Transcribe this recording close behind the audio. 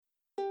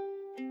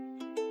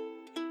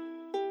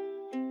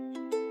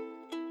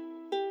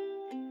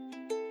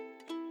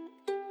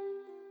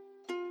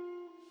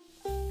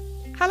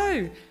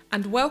Hello,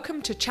 and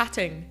welcome to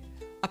Chatting,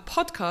 a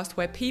podcast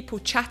where people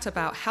chat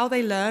about how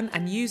they learn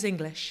and use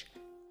English.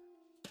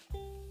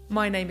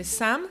 My name is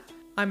Sam,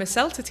 I'm a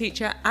CELTA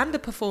teacher and a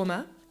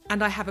performer,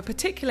 and I have a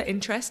particular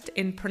interest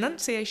in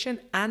pronunciation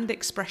and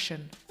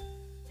expression.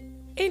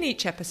 In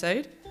each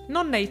episode,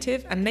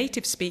 non-native and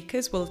native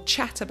speakers will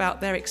chat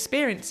about their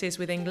experiences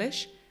with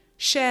English,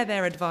 share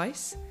their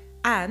advice,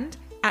 and,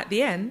 at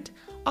the end,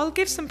 I'll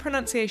give some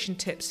pronunciation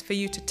tips for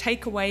you to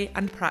take away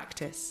and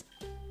practice.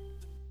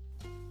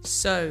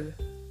 So,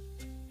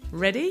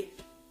 ready?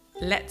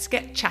 Let's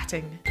get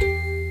chatting.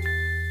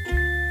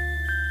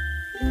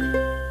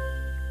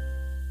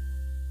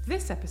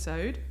 This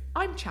episode,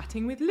 I'm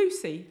chatting with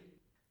Lucy.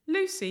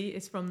 Lucy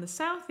is from the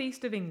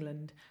southeast of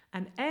England,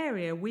 an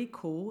area we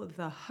call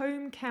the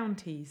Home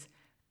Counties,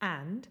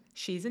 and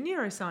she's a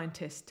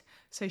neuroscientist,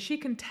 so she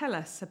can tell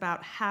us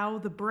about how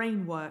the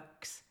brain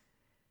works.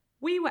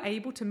 We were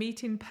able to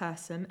meet in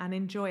person and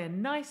enjoy a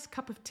nice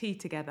cup of tea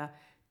together,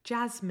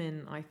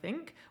 jasmine, I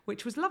think,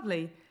 which was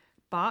lovely.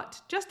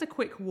 But just a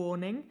quick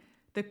warning,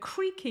 the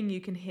creaking you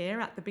can hear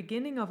at the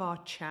beginning of our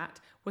chat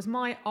was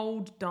my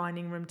old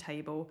dining room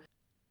table.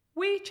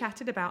 We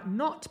chatted about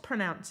not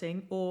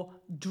pronouncing or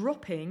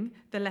dropping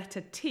the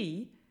letter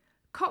T,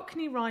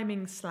 Cockney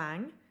rhyming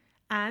slang,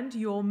 and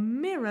your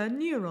mirror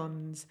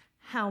neurons,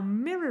 how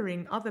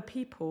mirroring other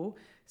people,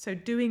 so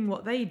doing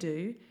what they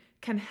do,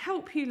 can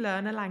help you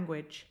learn a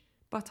language.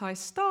 But I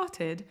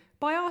started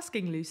by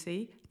asking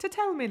Lucy to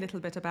tell me a little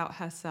bit about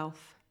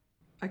herself.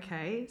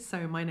 Okay,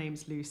 so my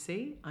name's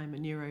Lucy. I'm a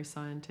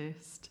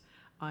neuroscientist.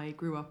 I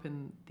grew up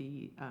in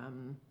the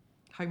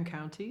Home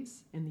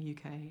Counties in the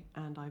UK,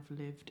 and I've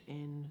lived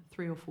in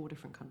 3 or 4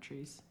 different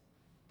countries.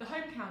 The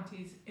Home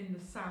Counties in the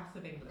south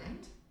of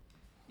England.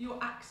 Your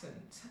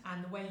accent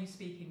and the way you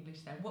speak English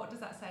then, what does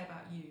that say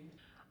about you?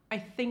 I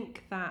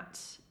think that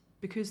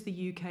because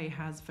the UK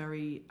has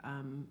very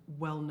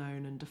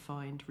well-known and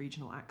defined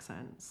regional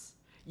accents,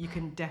 you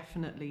can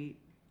definitely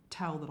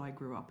tell that I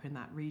grew up in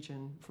that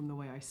region from the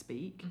way I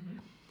speak. Mm-hmm.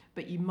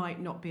 But you might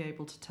not be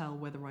able to tell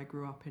whether I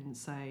grew up in,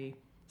 say,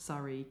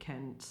 Surrey,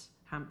 Kent,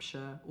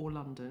 Hampshire or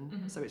London.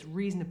 Mm-hmm. So it's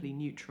reasonably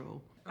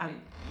neutral. Right.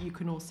 And you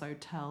can also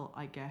tell,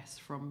 I guess,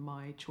 from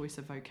my choice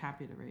of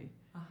vocabulary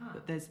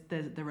that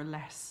there are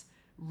less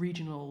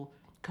regional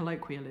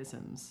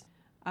colloquialisms.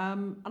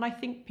 And I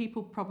think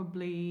people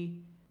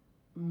probably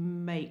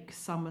make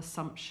some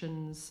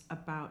assumptions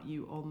about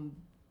you on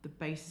the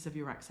basis of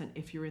your accent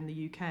if you're in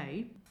the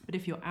UK. But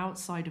if you're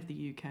outside of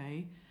the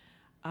UK,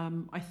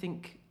 I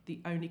think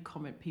the only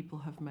comment people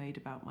have made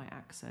about my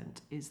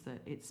accent is that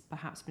it's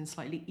perhaps been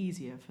slightly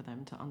easier for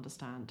them to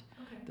understand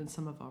than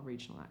some of our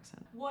regional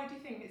accents. Why do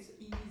you think it's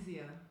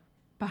easier?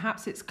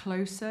 Perhaps it's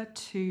closer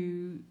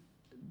to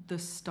the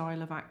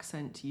style of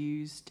accent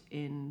used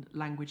in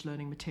language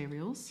learning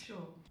materials.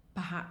 Sure.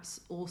 Perhaps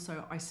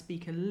also I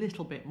speak a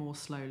little bit more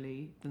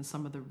slowly than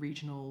some of the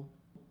regional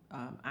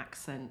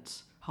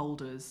accent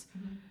holders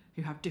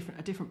who have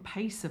a different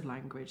pace of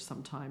language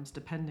sometimes,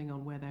 depending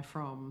on where they're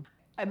from.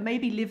 And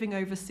maybe living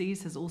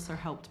overseas has also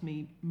helped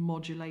me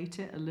modulate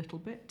it a little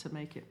bit to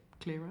make it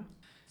clearer.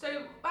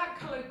 So about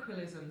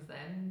colloquialisms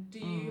then, do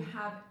you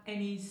have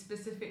any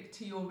specific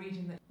to your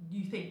region that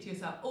you think to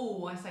yourself,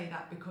 oh, I say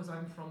that because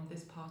I'm from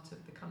this part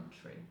of the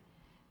country?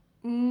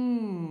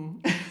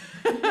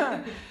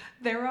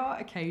 There are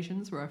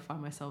occasions where I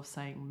find myself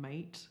saying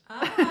mate,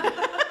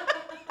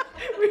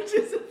 which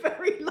is a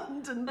very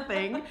London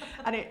thing,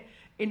 and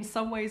in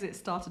some ways it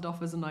started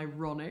off as an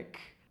ironic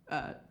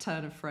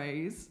turn of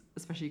phrase,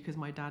 especially because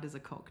my dad is a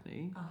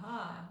Cockney.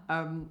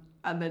 And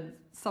then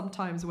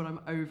sometimes when I'm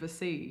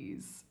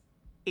overseas,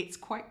 it's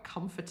quite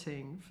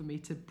comforting for me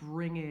to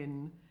bring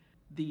in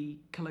the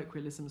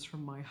colloquialisms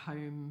from my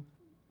home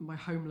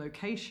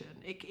location.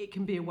 It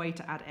can be a way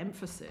to add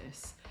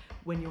emphasis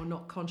when you're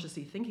not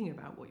consciously thinking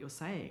about what you're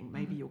saying.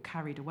 Maybe you're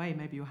carried away,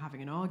 maybe you're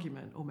having an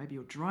argument, or maybe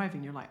you're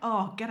driving, you're like,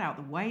 oh, get out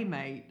the way,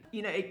 mate.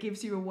 You know, it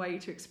gives you a way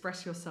to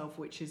express yourself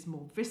which is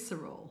more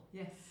visceral.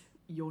 Yes.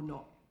 You're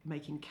not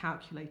making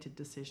calculated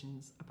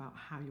decisions about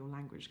how your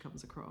language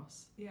comes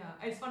across. Yeah,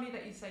 it's funny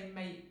that you say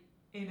mate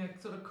in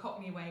a sort of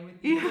Cockney way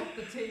with the drop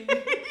the T.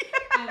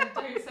 And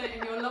don't say it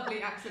in your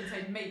lovely accent,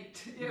 say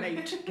mate.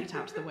 Mate, get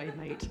out of the way,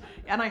 mate.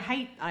 And I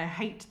hate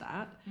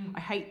that. I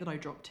hate that I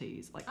drop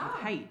T's.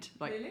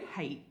 Really?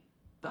 Hate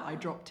that I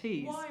drop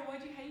T's. Why? Why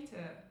do you hate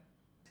it?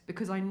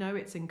 Because I know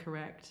it's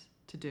incorrect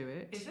to do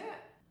it. Is it?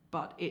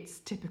 But it's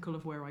typical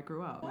of where I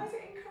grew up. Why is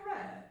it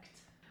incorrect?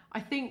 I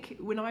think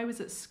when I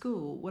was at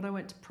school, when I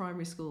went to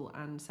primary school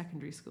and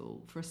secondary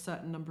school, for a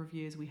certain number of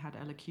years we had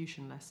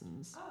elocution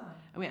lessons.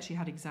 And we actually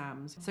had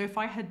exams. So if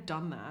I had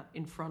done that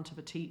in front of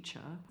a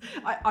teacher,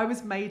 I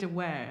was made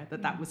aware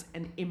that was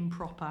an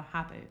improper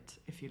habit,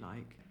 if you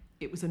like.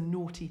 It was a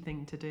naughty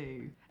thing to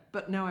do.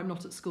 But now I'm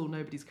not at school,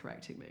 nobody's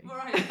correcting me.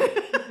 Right.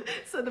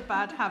 So the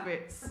bad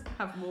habits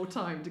have more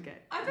time to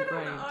get I don't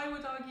ingrained. know, I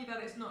would argue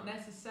that it's not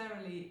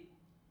necessarily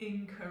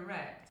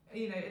incorrect.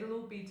 You know, it'll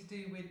all be to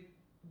do with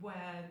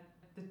where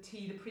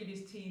the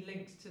previous T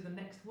linked to the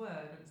next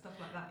word and stuff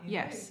like that.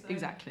 Yes, so,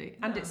 exactly.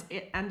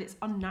 yeah. And it's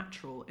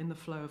unnatural in the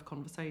flow of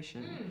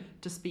conversation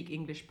to speak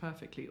English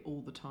perfectly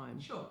all the time.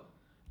 Sure.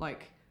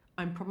 Like,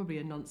 I'm probably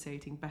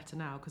enunciating better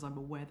now because I'm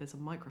aware there's a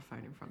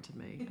microphone in front of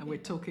me and we're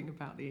talking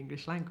about the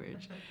English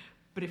language.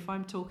 But if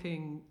I'm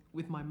talking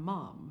with my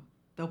mum,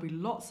 there'll be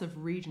lots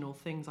of regional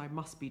things I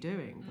must be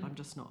doing that I'm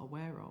just not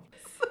aware of.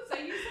 So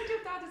you said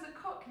your dad is a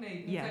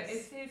Cockney. Yes. So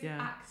is his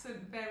accent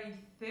very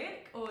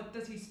thick, or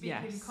does he speak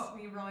in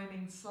Cockney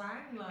rhyming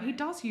slang? Like... He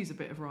does use a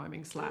bit of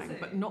rhyming slang,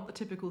 but not the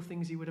typical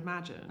things you would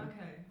imagine.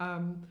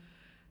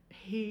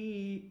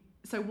 Okay.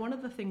 So one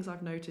of the things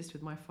I've noticed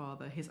with my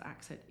father, his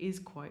accent is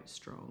quite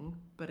strong,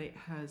 but it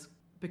has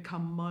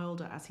become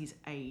milder as he's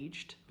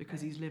aged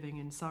because he's living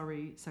in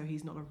Surrey, so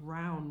he's not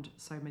around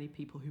so many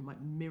people who might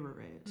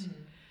mirror it.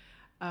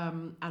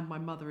 And my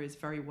mother is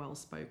very well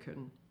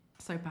spoken,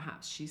 so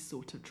perhaps she's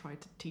sort of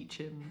tried to teach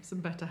him some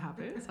better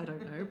habits, I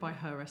don't know, by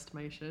her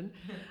estimation.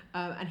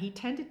 And he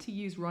tended to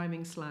use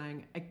rhyming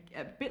slang,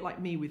 a bit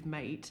like me with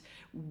mate,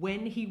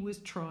 when he was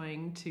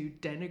trying to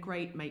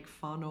denigrate, make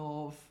fun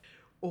of,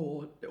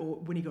 or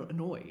when he got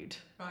annoyed.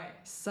 Right.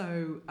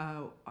 So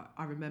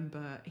I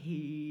remember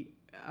he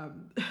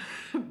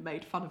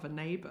made fun of a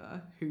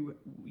neighbour who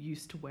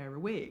used to wear a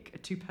wig, a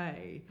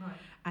toupee,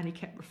 and he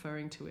kept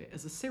referring to it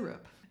as a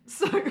syrup.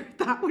 So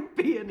that would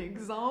be an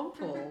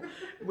example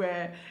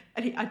where,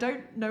 and I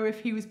don't know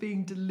if he was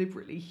being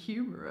deliberately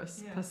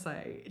humorous per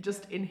se,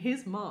 just in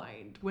his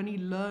mind, when he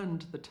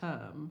learned the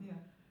term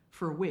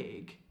for a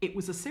wig, it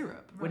was a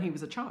syrup when he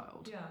was a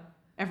child. Yeah.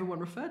 Everyone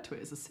referred to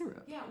it as a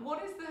syrup. Yeah,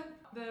 what is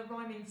the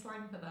rhyming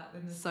slang for that?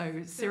 Then?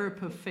 So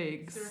syrup of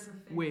figs,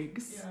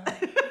 wigs.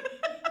 Yeah.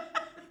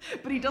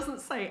 But he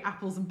doesn't say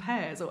apples and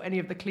pears or any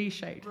of the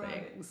cliched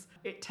things.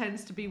 It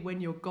tends to be when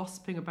you're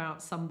gossiping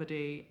about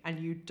somebody and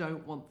you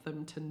don't want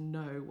them to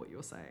know what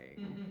you're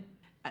saying.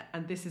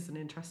 And this is an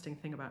interesting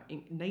thing about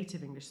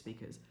native English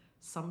speakers.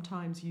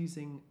 Sometimes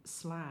using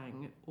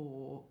slang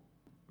or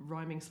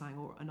rhyming slang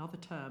or another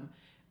term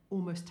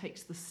almost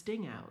takes the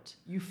sting out.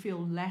 You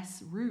feel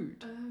less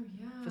rude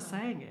for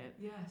saying it.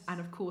 Yes. And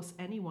of course,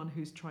 anyone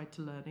who's tried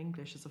to learn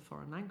English as a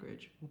foreign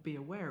language will be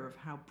aware of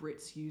how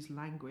Brits use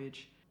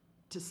language.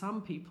 To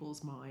some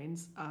people's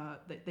minds,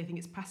 they think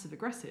it's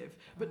passive-aggressive,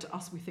 but to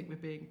us, we think we're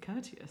being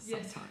courteous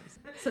sometimes.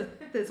 So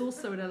there's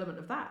also an element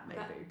of that,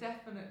 maybe. That's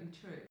definitely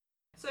true.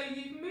 So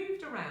you've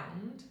moved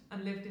around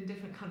and lived in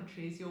different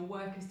countries. Your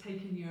work has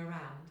taken you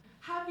around.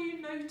 Have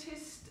you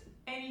noticed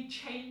any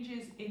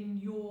changes in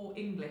your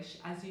English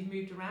as you've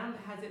moved around?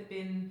 Has it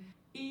been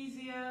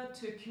easier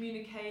to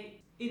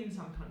communicate in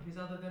some countries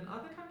other than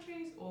other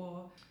countries,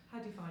 or how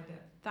do you find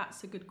it?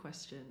 That's a good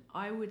question.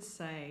 I would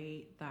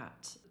say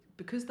that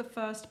because the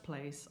first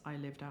place I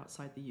lived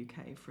outside the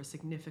UK for a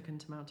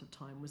significant amount of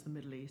time was the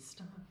Middle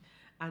East,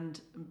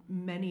 and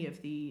many of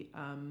the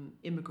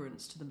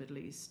immigrants to the Middle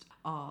East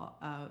are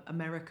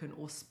American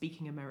or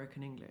speaking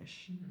American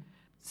English.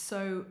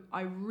 So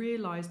I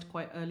realised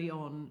quite early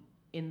on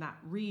in that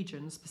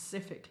region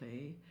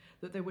specifically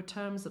that there were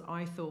terms that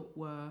I thought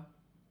were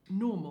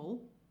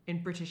normal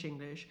in British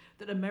English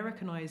that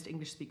Americanized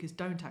English speakers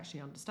don't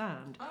actually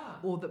understand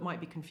or that might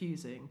be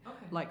confusing.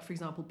 Like, for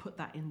example, put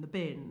that in the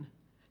bin,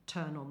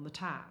 turn on the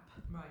tap.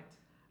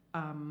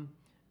 Right.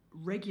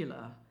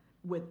 Regular.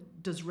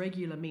 Does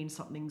regular mean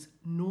something's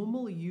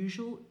normal,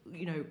 usual,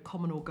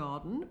 common or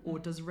garden? Or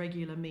does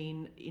regular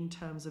mean in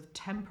terms of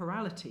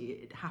temporality,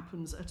 it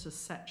happens at a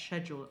set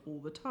schedule all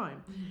the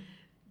time?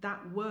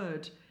 That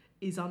word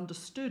is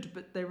understood,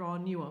 but there are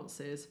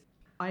nuances.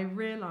 I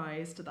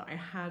realised that I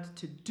had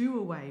to do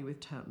away with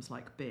terms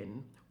like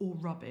bin or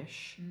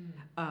rubbish,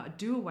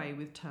 do away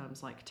with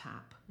terms like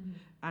tap,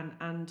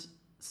 and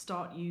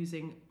start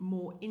using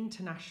more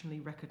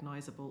internationally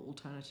recognisable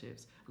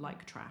alternatives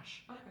like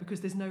trash, because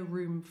there's no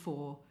room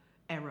for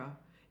error.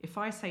 If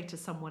I say to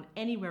someone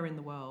anywhere in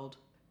the world,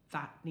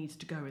 that needs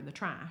to go in the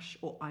trash,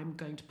 or I'm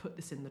going to put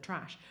this in the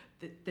trash,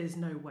 there's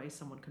no way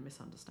someone can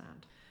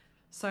misunderstand.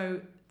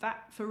 So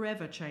that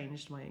forever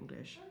changed my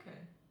English. Okay.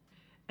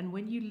 And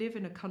when you live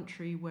in a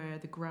country where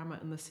the grammar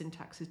and the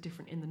syntax is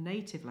different in the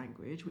native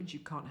language, which you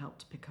can't help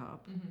to pick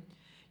up,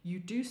 you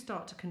do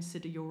start to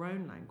consider your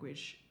own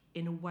language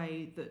in a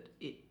way that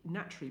it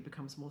naturally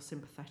becomes more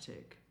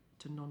sympathetic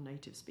to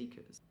non-native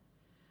speakers.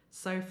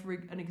 So for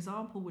an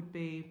example would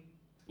be,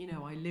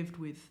 I lived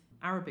with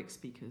Arabic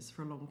speakers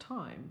for a long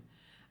time.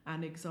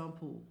 An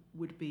example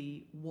would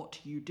be what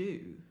you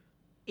do.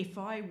 If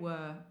I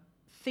were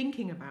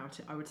thinking about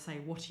it, I would say,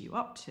 what are you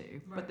up to?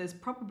 Right. But there's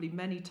probably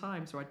many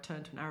times where I'd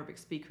turn to an Arabic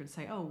speaker and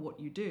say, oh, what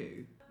you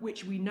do,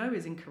 which we know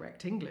is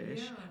incorrect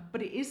English,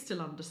 but it is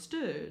still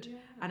understood,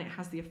 and it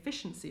has the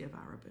efficiency of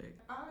Arabic.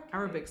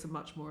 Arabic's a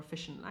much more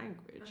efficient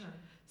language.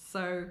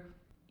 So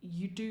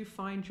you do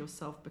find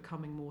yourself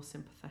becoming more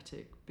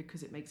sympathetic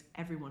because it makes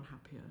everyone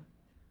happier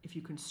if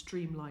you can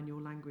streamline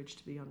your language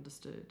to be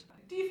understood.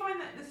 Do you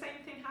find that the same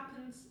thing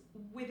happens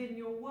within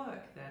your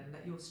work then,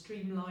 that you're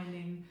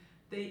streamlining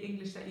the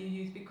English that you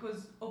use?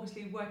 Because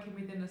obviously working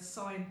within a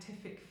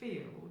scientific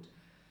field,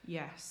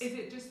 Yes. Is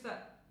it just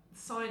that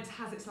science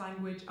has its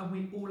language and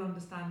we all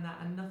understand that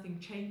and nothing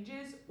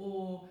changes,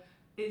 or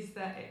is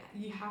that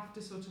you have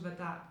to sort of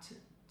adapt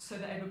so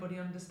that everybody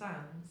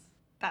understands?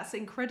 That's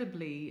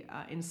incredibly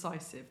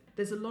incisive.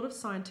 There's a lot of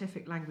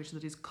scientific language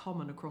that is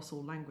common across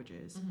all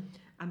languages. Mm-hmm.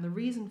 And the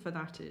reason for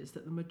that is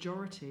that the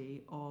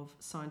majority of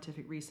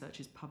scientific research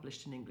is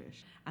published in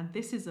English. And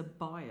this is a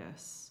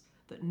bias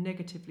that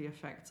negatively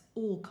affects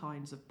all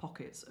kinds of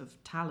pockets of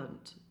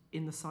talent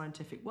in the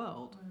scientific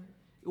world,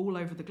 all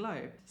over the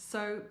globe.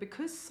 So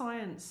because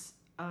science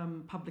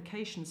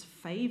publications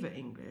favour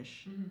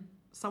English,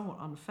 somewhat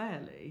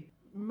unfairly,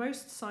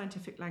 most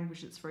scientific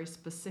language that's very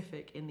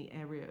specific in the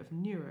area of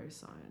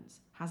neuroscience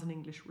has an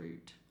English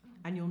root.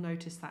 And you'll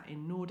notice that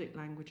in Nordic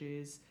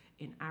languages,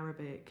 in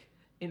Arabic,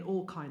 in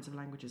all kinds of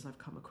languages I've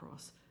come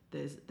across,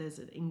 there's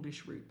an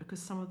English root because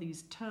some of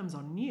these terms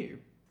are new.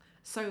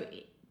 So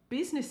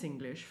business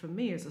English, for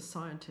me as a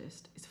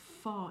scientist, is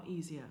far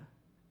easier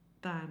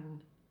than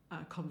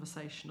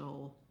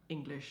conversational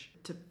English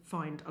to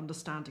find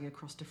understanding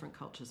across different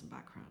cultures and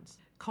backgrounds.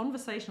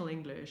 Conversational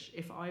English,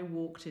 if I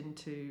walked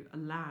into a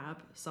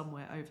lab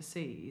somewhere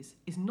overseas,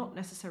 is not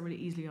necessarily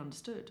easily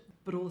understood,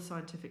 but all the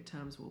scientific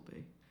terms will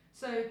be.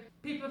 So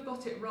people have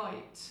got it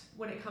right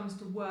when it comes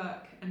to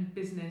work and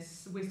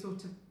business. We're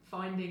sort of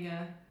finding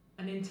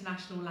an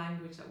international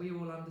language that we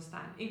all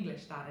understand,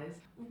 English that is.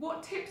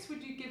 What tips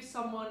would you give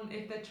someone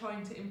if they're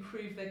trying to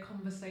improve their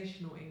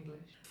conversational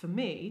English? For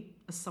me,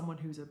 as someone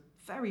who's a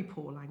very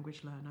poor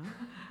language learner.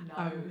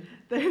 No.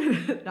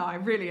 No, I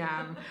really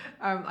am.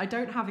 I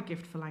don't have a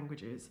gift for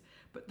languages,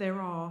 but there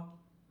are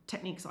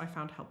techniques I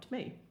found helped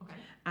me. Okay.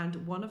 And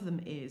one of them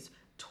is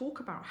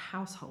talk about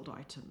household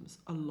items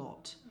a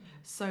lot,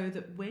 so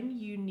that when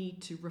you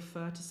need to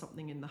refer to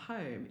something in the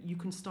home, you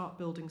can start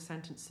building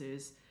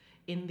sentences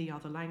in the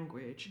other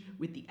language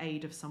with the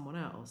aid of someone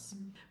else,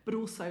 but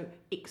also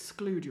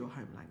exclude your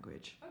home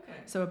language. Okay.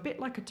 So a bit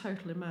like a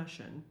total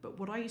immersion, but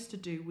what I used to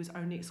do was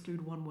only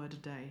exclude one word a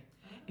day.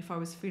 If I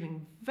was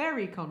feeling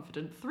very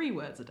confident, 3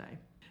 words a day.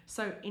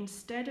 So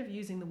instead of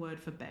using the word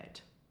for bed,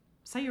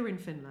 say you're in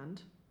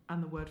Finland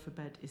and the word for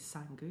bed is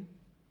sangu,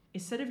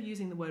 instead of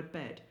using the word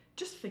bed,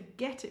 just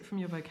forget it from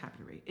your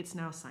vocabulary. It's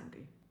now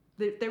sangu.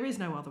 There is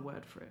no other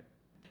word for it.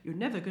 You're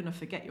never going to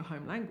forget your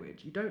home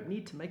language. You don't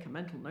need to make a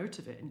mental note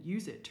of it and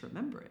use it to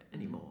remember it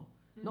anymore.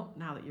 Not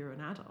now that you're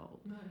an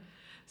adult. No.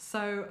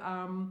 So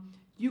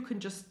you can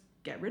just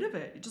get rid of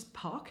it. You just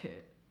park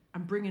it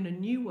and bring in a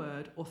new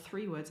word or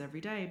 3 words every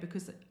day,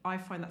 because I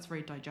find that's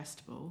very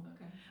digestible.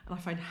 Okay. And I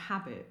find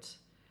habit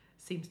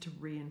seems to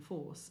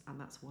reinforce, and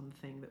that's one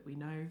thing that we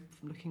know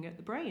from looking at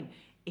the brain.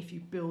 If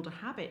you build a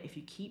habit, if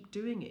you keep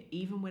doing it,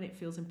 even when it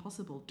feels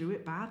impossible, do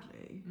it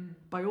badly.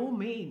 By all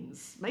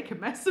means, make a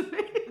mess of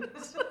it.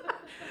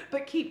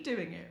 But keep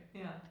doing it.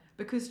 Yeah.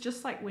 Because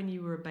just like when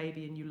you were a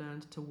baby and you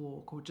learned to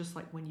walk, or just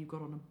like when you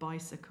got on a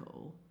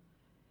bicycle,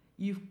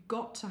 you've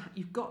got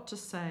to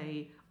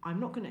say, I'm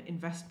not going to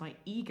invest my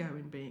ego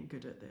in being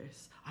good at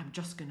this. I'm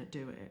just going to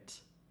do it.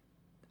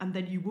 And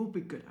then you will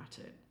be good at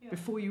it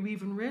before you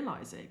even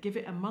realise it. Give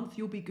it a month,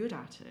 you'll be good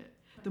at it.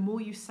 The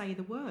more you say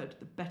the word,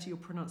 the better your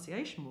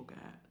pronunciation will get.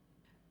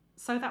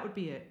 So that would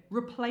be it.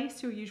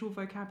 Replace your usual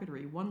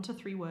vocabulary, 1 to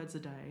 3 words a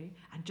day,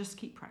 and just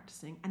keep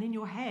practicing. And in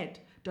your head,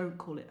 don't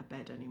call it a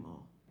bed anymore.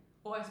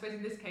 Or I suppose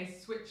in this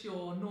case, switch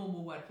your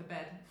normal word for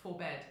bed for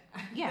bed.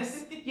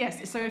 Yes,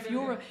 yes. So if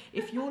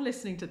you're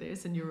listening to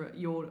this and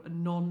you're a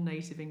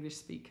non-native English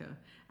speaker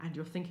and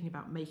you're thinking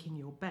about making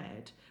your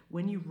bed,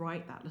 when you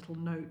write that little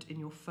note in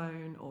your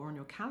phone or on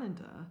your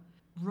calendar,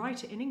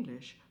 write it in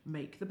English.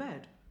 Make the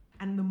bed.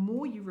 And the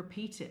more you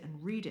repeat it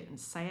and read it and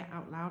say it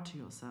out loud to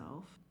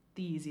yourself,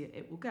 the easier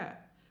it will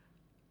get.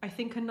 I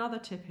think another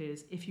tip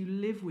is, if you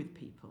live with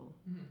people,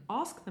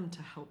 ask them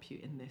to help you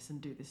in this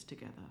and do this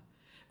together.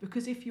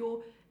 Because if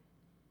you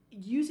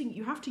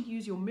have to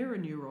use your mirror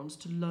neurons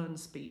to learn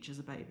speech as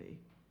a baby.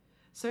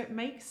 So it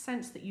makes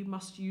sense that you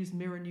must use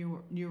mirror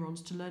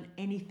neurons to learn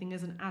anything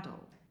as an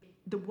adult.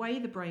 The way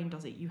the brain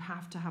does it, you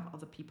have to have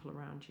other people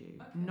around you.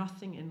 Okay.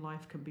 Nothing in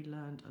life can be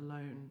learned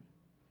alone.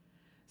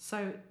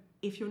 So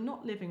if you're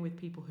not living with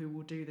people who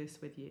will do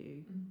this with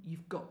you,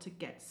 you've got to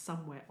get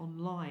somewhere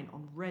online,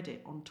 on Reddit,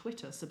 on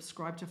Twitter,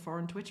 subscribe to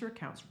foreign Twitter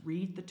accounts,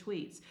 read the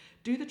tweets,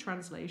 do the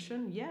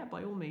translation,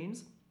 by all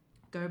means.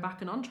 Go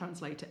back and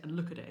untranslate it and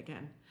look at it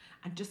again,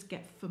 and just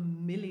get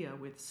familiar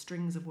with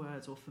strings of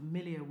words or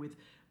familiar with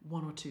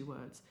 1 or 2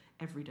 words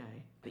every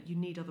day. But you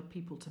need other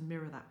people to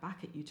mirror that back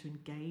at you to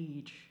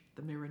engage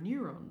the mirror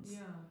neurons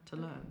to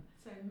learn.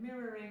 So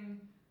mirroring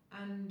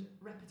and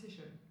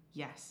repetition.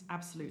 Yes,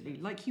 absolutely.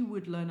 Like you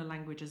would learn a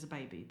language as a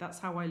baby. That's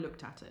how I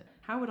looked at it.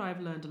 How would I have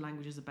learned a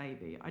language as a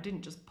baby? I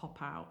didn't just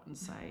pop out and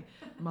say,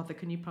 Mother,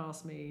 can you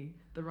pass me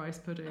the rice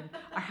pudding?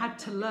 I had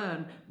to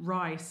learn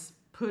rice,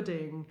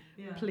 pudding,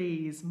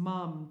 please,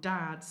 mum,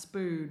 dad,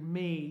 spoon,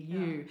 me,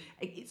 you.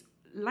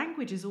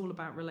 Language is all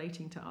about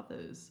relating to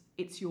others.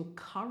 It's your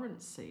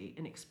currency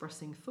in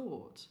expressing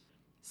thought.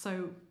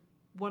 So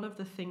one of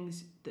the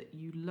things that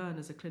you learn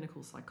as a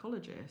clinical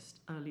psychologist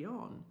early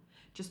on,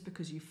 just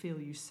because you feel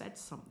you said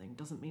something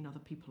doesn't mean other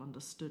people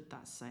understood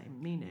that same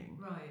meaning.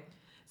 Right.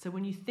 So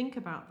when you think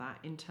about that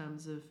in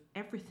terms of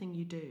everything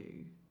you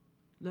do,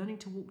 learning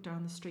to walk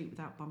down the street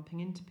without bumping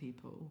into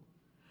people,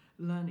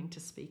 learning to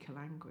speak a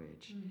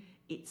language,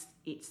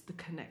 it's the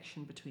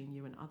connection between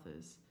you and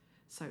others.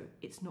 So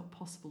it's not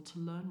possible to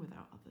learn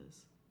without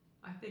others.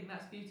 I think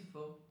that's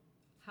beautiful.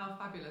 How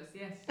fabulous,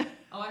 yes.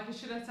 Oh, I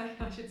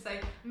should say,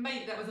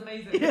 mate, that was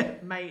amazing. Yeah,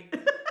 mate.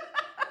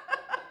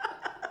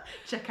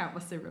 Check out my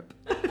syrup.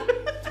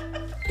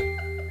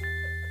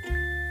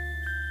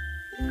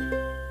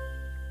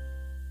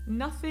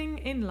 Nothing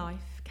in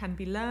life can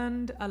be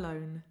learned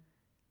alone.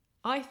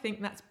 I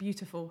think that's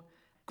beautiful.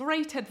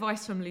 Great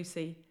advice from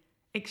Lucy.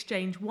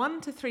 Exchange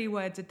 1 to 3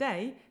 words a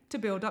day to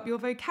build up your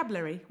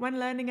vocabulary when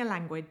learning a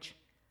language.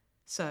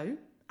 So,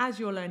 as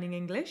you're learning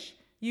English,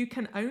 you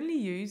can only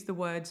use the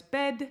words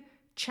bed,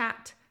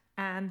 chat,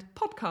 and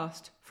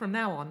podcast from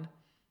now on.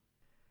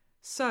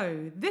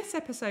 So, this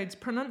episode's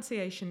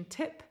pronunciation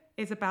tip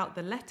is about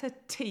the letter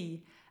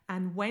T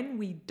and when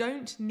we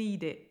don't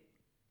need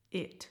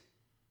it.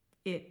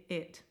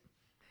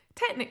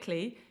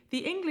 Technically,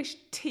 the English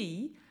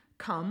T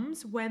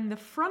comes when the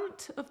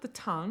front of the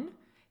tongue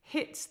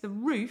hits the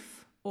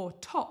roof or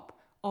top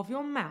of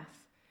your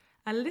mouth,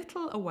 a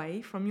little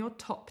away from your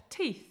top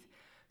teeth.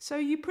 So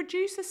you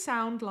produce a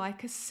sound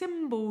like a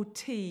symbol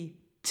T,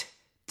 t,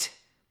 t.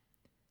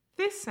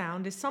 This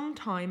sound is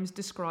sometimes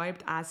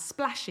described as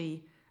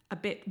splashy, a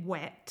bit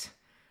wet,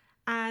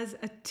 as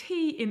a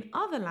T in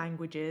other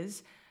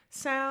languages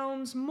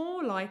sounds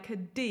more like a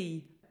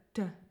D,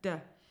 d, d.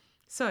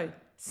 So,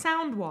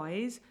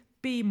 sound-wise,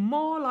 be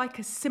more like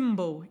a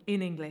symbol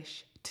in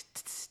English. T,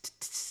 t, t, t,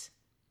 t.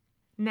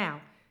 Now,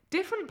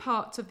 different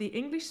parts of the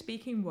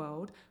English-speaking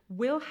world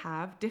will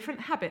have different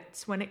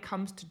habits when it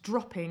comes to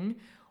dropping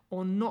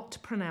or not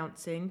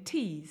pronouncing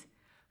T's.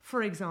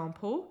 For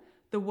example,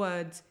 the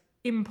words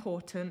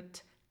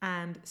important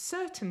and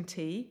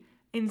certainty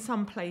in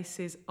some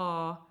places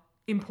are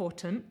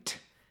important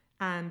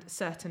and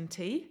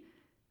certainty,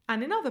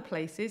 and in other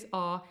places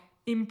are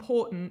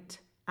important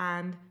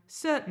and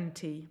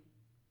certainty.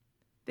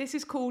 This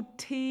is called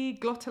T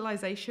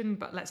glottalization,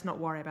 but let's not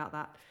worry about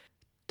that.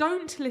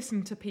 Don't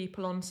listen to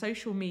people on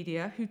social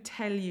media who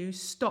tell you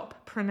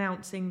stop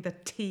pronouncing the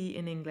T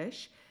in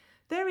English.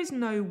 There is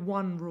no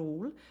one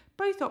rule.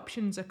 Both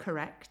options are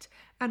correct,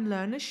 and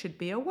learners should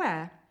be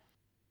aware.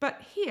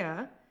 But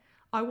here,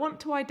 I want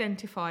to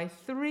identify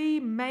 3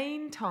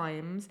 main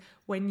times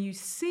when you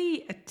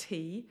see a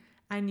T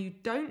and you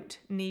don't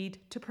need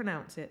to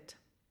pronounce it.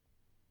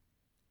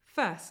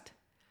 First,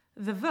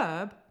 the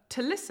verb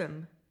to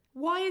listen.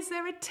 Why is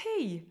there a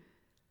T?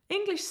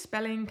 English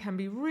spelling can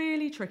be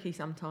really tricky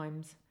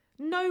sometimes.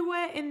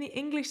 Nowhere in the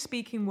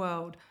English-speaking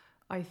world,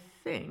 I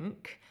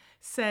think,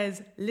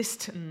 says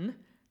listen,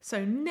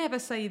 so never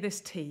say this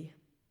T.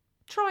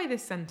 Try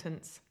this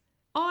sentence.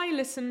 I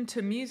listen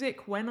to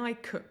music when I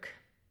cook.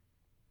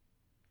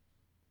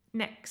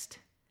 Next,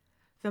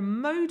 the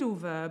modal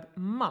verb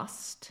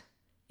must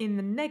in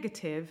the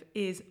negative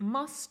is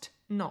must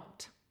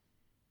not.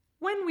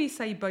 When we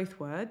say both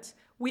words,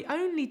 we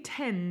only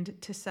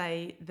tend to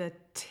say the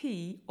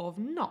T of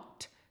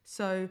not,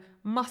 so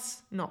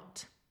must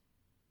not.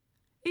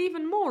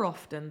 Even more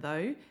often,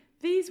 though,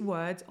 these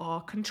words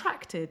are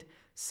contracted,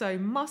 so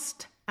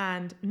must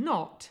and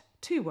not,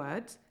 2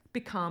 words,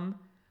 become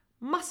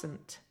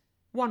mustn't,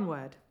 1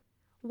 word.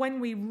 When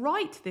we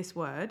write this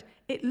word,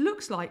 it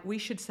looks like we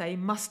should say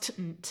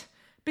mustn't,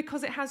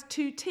 because it has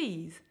 2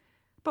 T's,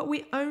 but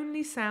we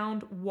only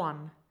sound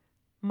 1,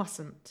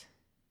 mustn't.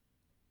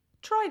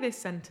 Try this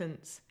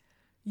sentence.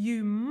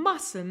 You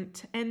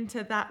mustn't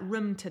enter that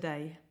room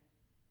today.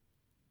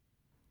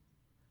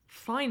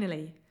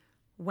 Finally,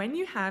 when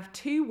you have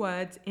 2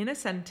 words in a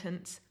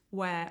sentence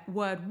where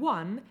word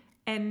 1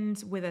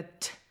 ends with a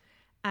T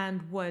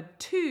and word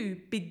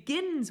 2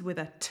 begins with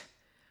a T,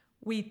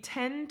 we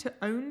tend to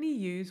only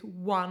use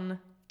 1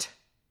 T.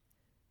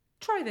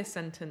 Try this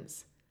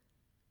sentence.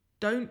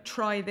 Don't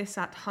try this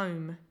at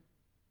home.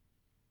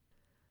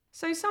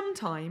 So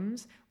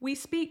sometimes we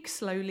speak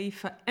slowly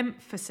for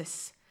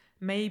emphasis,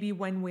 maybe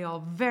when we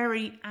are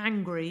very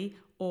angry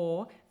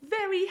or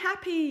very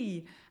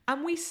happy,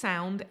 and we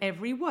sound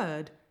every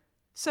word.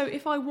 So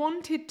if I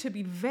wanted to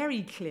be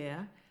very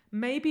clear,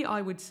 maybe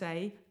I would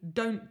say,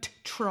 don't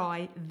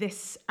try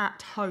this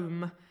at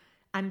home,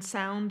 and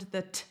sound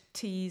the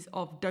T's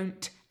of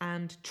don't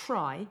and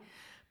try.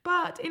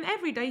 But in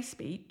everyday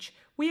speech,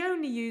 we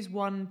only use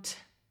 1 T.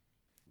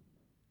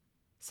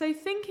 So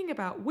thinking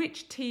about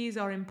which T's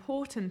are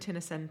important in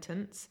a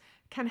sentence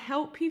can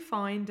help you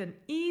find an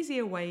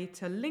easier way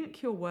to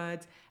link your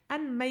words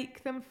and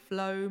make them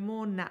flow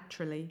more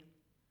naturally.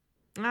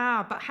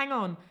 But hang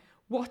on,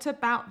 what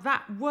about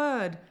that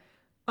word?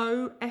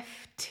 OFTEN.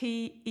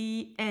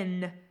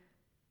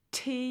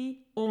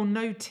 T or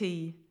no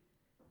T?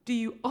 Do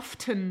you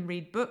often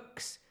read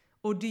books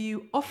or do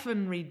you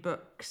often read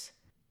books?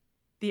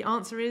 The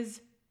answer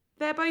is,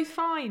 they're both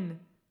fine.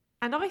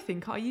 And I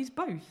think I use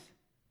both.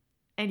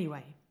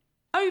 Anyway,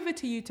 Over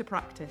to you to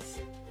practice.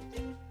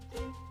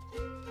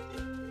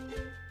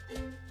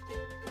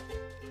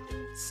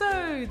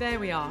 So there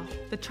we are.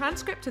 The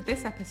transcript of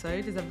this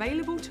episode is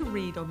available to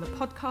read on the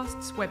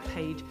podcast's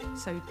webpage,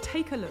 so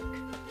take a look.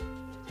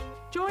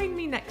 Join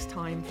me next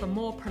time for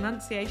more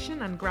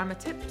pronunciation and grammar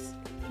tips,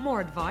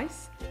 more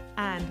advice,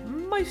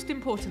 and most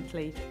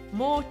importantly,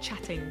 more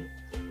chatting.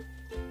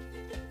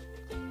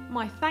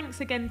 My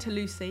thanks again to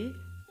Lucy,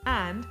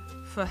 and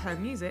for her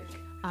music,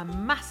 a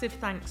massive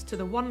thanks to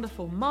the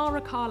wonderful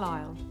Mara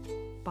Carlisle.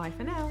 Bye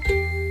for now.